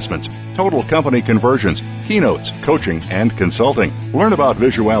 site assessments, total company conversions, keynotes, coaching, and consulting. Learn about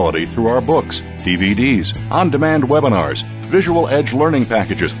visuality through our books, DVDs, on-demand webinars, Visual Edge learning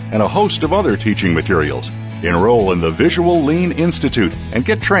packages, and a host of other teaching materials. Enroll in the Visual Lean Institute and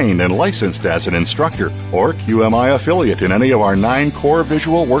get trained and licensed as an instructor or QMI affiliate in any of our 9 core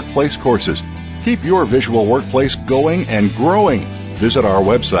visual workplace courses. Keep your visual workplace going and growing. Visit our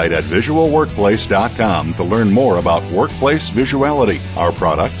website at visualworkplace.com to learn more about workplace visuality, our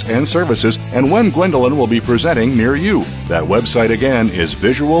products and services, and when Gwendolyn will be presenting near you. That website again is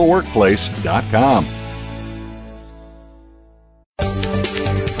visualworkplace.com.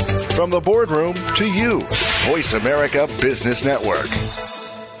 From the boardroom to you, Voice America Business Network.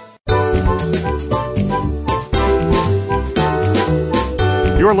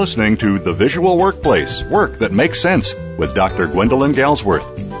 You're listening to The Visual Workplace, Work That Makes Sense, with Dr. Gwendolyn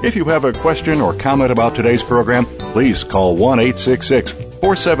Galsworth. If you have a question or comment about today's program, please call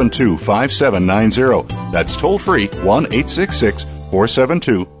 1-866-472-5790. That's toll-free,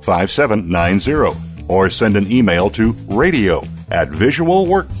 1-866-472-5790. Or send an email to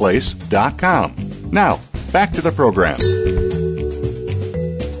radio@visualworkplace.com. Now, back to the program.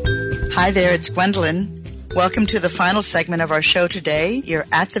 Hi there, it's Gwendolyn. Welcome to the final segment of our show today. You're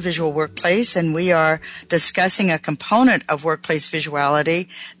at the Visual Workplace, and we are discussing a component of workplace visuality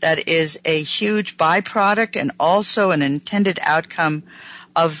that is a huge byproduct and also an intended outcome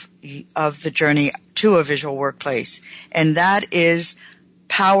of the journey to a visual workplace. And that is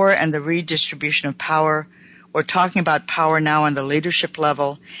power and the redistribution of power. We're talking about power now on the leadership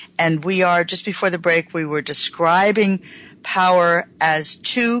level. And we are, just before the break, we were describing power as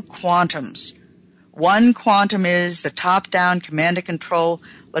 2 quantums. One quantum is the top-down command and control.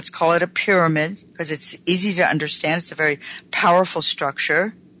 Let's call it a pyramid because it's easy to understand. It's a very powerful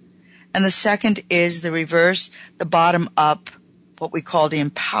structure. And the second is the reverse, the bottom-up, what we call the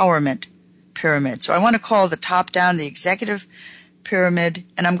empowerment pyramid. So I want to call the top-down the executive pyramid,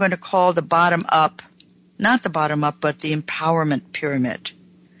 and I'm going to call the bottom-up, not the bottom-up, but the empowerment pyramid.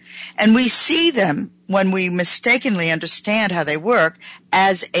 And we see them, when we mistakenly understand how they work,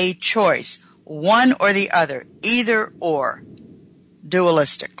 as a choice. One or the other, either or,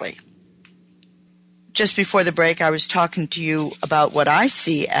 dualistically. Just before the break, I was talking to you about what I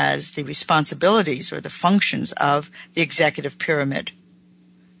see as the responsibilities or the functions of the executive pyramid.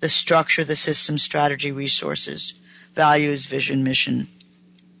 The structure, the system, strategy, resources, values, vision, mission.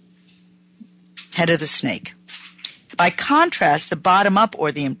 Head of the snake. By contrast, the bottom-up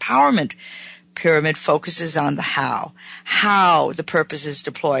or the empowerment pyramid focuses on the how the purpose is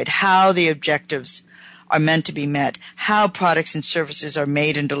deployed, how the objectives are meant to be met, how products and services are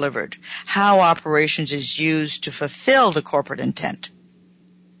made and delivered, how operations is used to fulfill the corporate intent.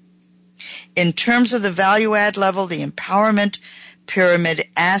 In terms of the value add level, the empowerment pyramid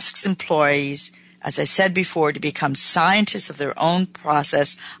asks employees, as I said before, to become scientists of their own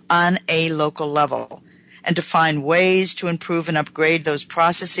process on a local level and to find ways to improve and upgrade those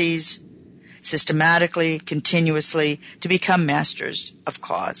processes systematically, continuously, to become masters of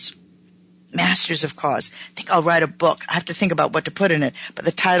cause. Masters of cause. I think I'll write a book. I have to think about what to put in it, but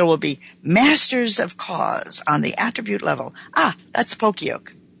the title will be Masters of Cause on the Attribute Level. That's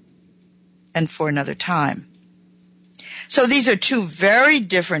Poka-yoke. And for another time. So these are 2 very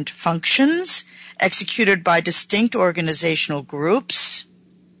different functions executed by distinct organizational groups.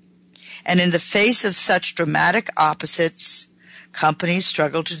 And in the face of such dramatic opposites, companies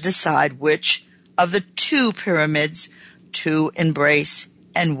struggle to decide which of the 2 pyramids to embrace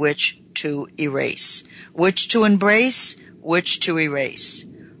and which to erase. Which to embrace, which to erase.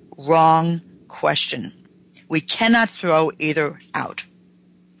 Wrong question. We cannot throw either out.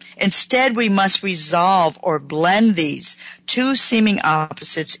 Instead, we must resolve or blend these two seeming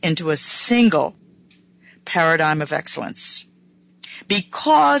opposites into a single paradigm of excellence,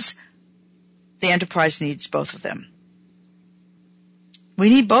 because the enterprise needs both of them. We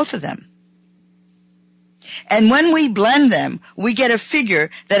need both of them. And when we blend them, we get a figure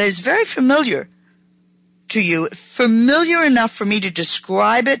that is very familiar to you, familiar enough for me to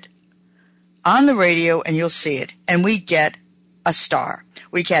describe it on the radio, and you'll see it. And we get a star.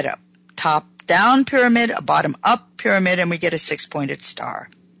 We get a top-down pyramid, a bottom-up pyramid, and we get a six-pointed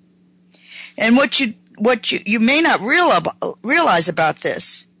star. And what you may not realize about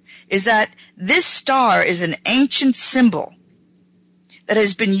this is that this star is an ancient symbol that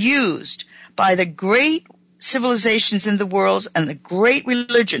has been used by the great civilizations in the world and the great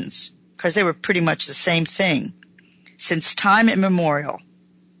religions, because they were pretty much the same thing, since time immemorial.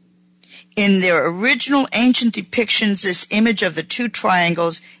 In their original ancient depictions, this image of the two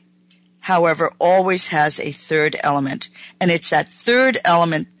triangles, however, always has a third element. And it's that third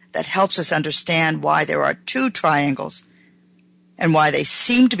element that helps us understand why there are two triangles and why they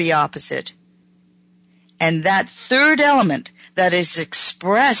seem to be opposite. And that third element that is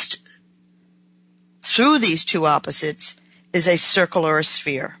expressed through these two opposites is a circle or a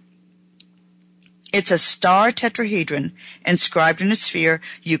sphere. It's a star tetrahedron inscribed in a sphere.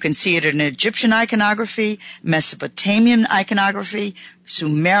 You can see it in Egyptian iconography, Mesopotamian iconography,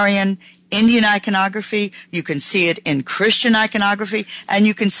 Sumerian, Indian iconography. You can see it in Christian iconography, and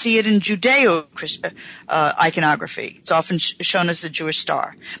you can see it in Judeo iconography. It's often shown as the Jewish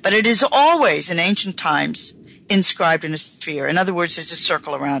star. But it is always, in ancient times, inscribed in a sphere. In other words, there's a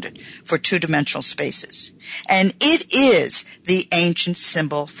circle around it for two-dimensional spaces. And it is the ancient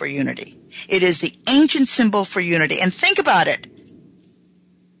symbol for unity. It is the ancient symbol for unity. And think about it.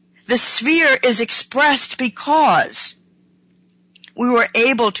 The sphere is expressed because we were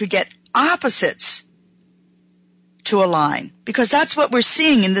able to get opposites to align. Because that's what we're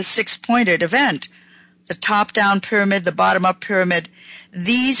seeing in this six-pointed event. The top-down pyramid, the bottom-up pyramid.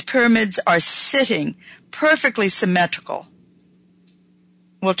 These pyramids are sitting perfectly symmetrical.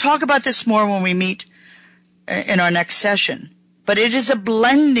 We'll talk about this more when we meet in our next session. But it is a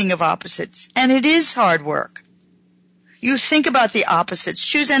blending of opposites, and it is hard work. You think about the opposites.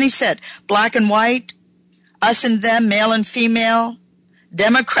 Choose any set. Black and white, us and them, male and female,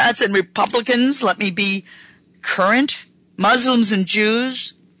 Democrats and Republicans, let me be current, Muslims and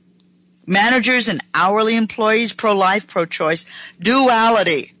Jews, managers and hourly employees, pro-life, pro-choice,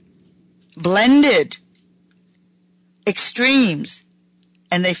 duality, blended, extremes,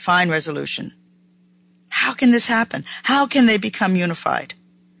 and they find resolution. How can this happen? How can they become unified?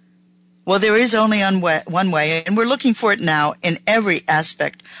 Well, there is only one way, and we're looking for it now in every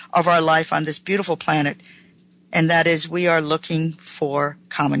aspect of our life on this beautiful planet, and that is we are looking for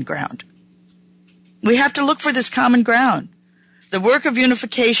common ground. We have to look for this common ground. The work of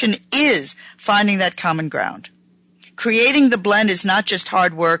unification is finding that common ground. Creating the blend is not just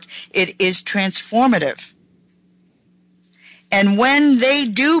hard work, it is transformative. And when they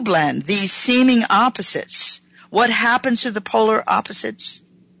do blend these seeming opposites, what happens to the polar opposites?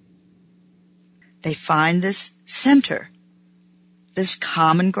 They find this center, this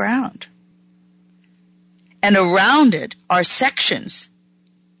common ground. And around it are sections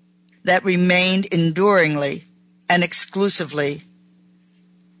that remained enduringly and exclusively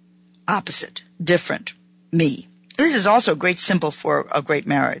opposite, different, me. This is also a great symbol for a great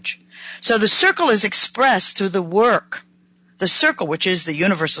marriage. So the circle is expressed through the work. The circle, which is the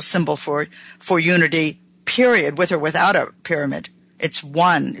universal symbol for unity, period, with or without a pyramid. It's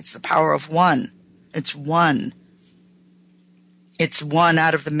one. It's the power of one. It's one. It's one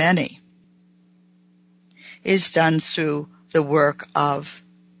out of the many. Is done through the work of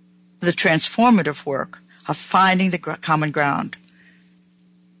the transformative work of finding the common ground.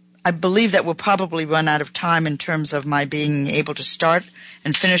 I believe that we'll probably run out of time in terms of my being able to start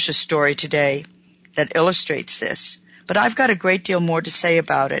and finish a story today that illustrates this. But I've got a great deal more to say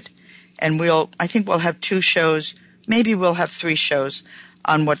about it. And I think we'll have 2 shows, maybe we'll have 3 shows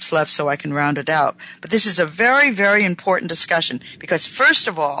on what's left so I can round it out. But this is a very, very important discussion because first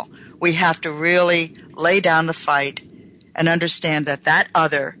of all, we have to really lay down the fight and understand that that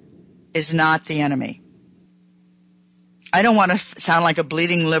other is not the enemy. I don't want to sound like a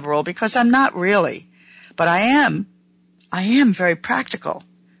bleeding liberal because I'm not really, but I am very practical.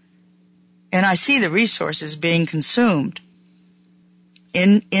 And I see the resources being consumed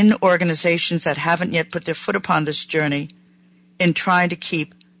in organizations that haven't yet put their foot upon this journey in trying to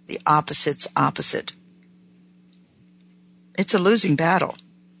keep the opposites opposite. It's a losing battle.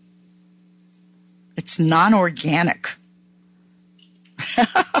 It's non-organic.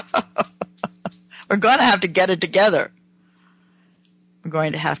 We're going to have to get it together. We're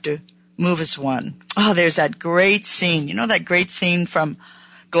going to have to move as one. Oh, there's that great scene. You know that great scene from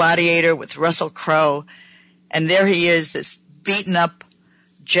Gladiator with Russell Crowe? And there he is, this beaten up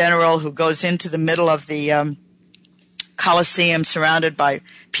general who goes into the middle of the Colosseum surrounded by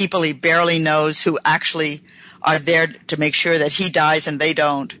people he barely knows who actually are there to make sure that he dies and they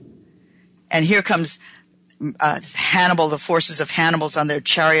don't. And here comes Hannibal, the forces of Hannibal's on their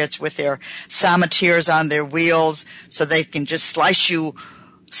chariots with their Samatiers on their wheels so they can just slice you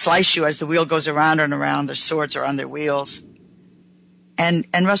as the wheel goes around and around. Their swords are on their wheels. And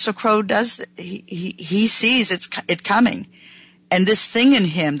Russell Crowe does, he sees it coming. And this thing in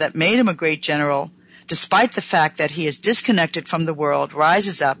him that made him a great general, despite the fact that he is disconnected from the world,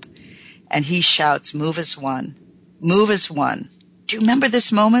 rises up and he shouts, "Move as one. Move as one." Do you remember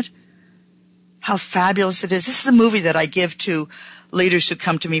this moment? How fabulous it is. This is a movie that I give to leaders who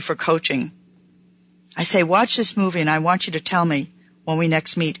come to me for coaching. I say, watch this movie and I want you to tell me when we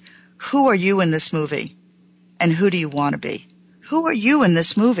next meet, who are you in this movie and who do you want to be? Who are you in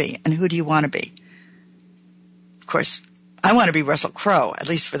this movie and who do you want to be? Of course, I want to be Russell Crowe, at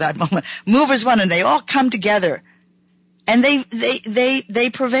least for that moment. Move as one, and they all come together and they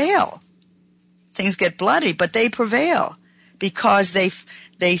prevail. Things get bloody, but they prevail because they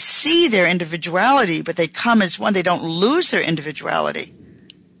see their individuality, but they come as one. They don't lose their individuality,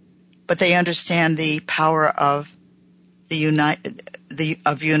 but they understand the power of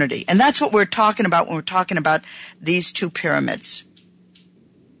of unity. And that's what we're talking about when we're talking about these two pyramids.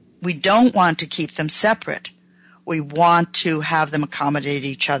 We don't want to keep them separate. We want to have them accommodate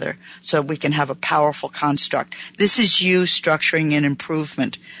each other so we can have a powerful construct. This is you structuring an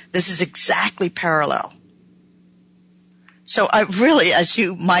improvement. This is exactly parallel. So I really, as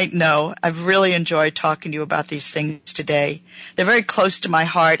you might know, I've really enjoyed talking to you about these things today. They're very close to my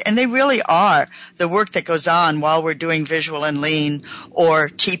heart, and they really are the work that goes on while we're doing Visual and Lean or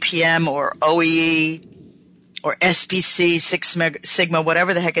TPM or OEE or SBC, Six Sigma,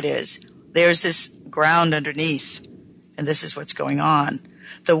 whatever the heck it is. There's this ground underneath, and this is what's going on.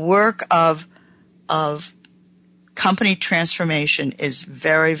 The work of company transformation is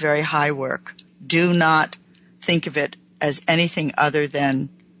very, very high work. Do not think of it as anything other than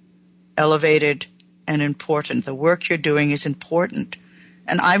elevated and important. The work you're doing is important,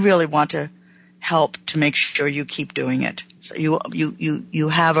 and I really want to help to make sure you keep doing it. So you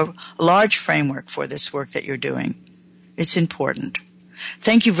have a large framework for this work that you're doing. It's important.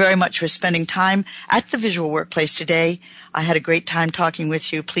 Thank you very much for spending time at the Visual Workplace today. I had a great time talking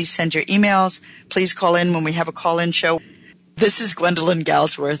with you. Please send your emails. Please call in when we have a call-in show. This is Gwendolyn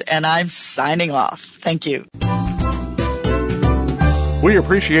Galsworth, and I'm signing off. Thank you. We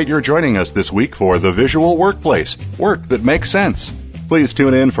appreciate your joining us this week for The Visual Workplace, work that makes sense. Please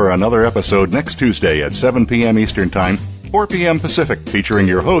tune in for another episode next Tuesday at 7 p.m. Eastern Time, 4 p.m. Pacific, featuring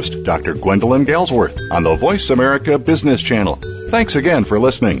your host, Dr. Gwendolyn Galsworth, on the Voice America Business Channel. Thanks again for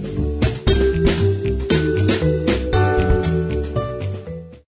listening.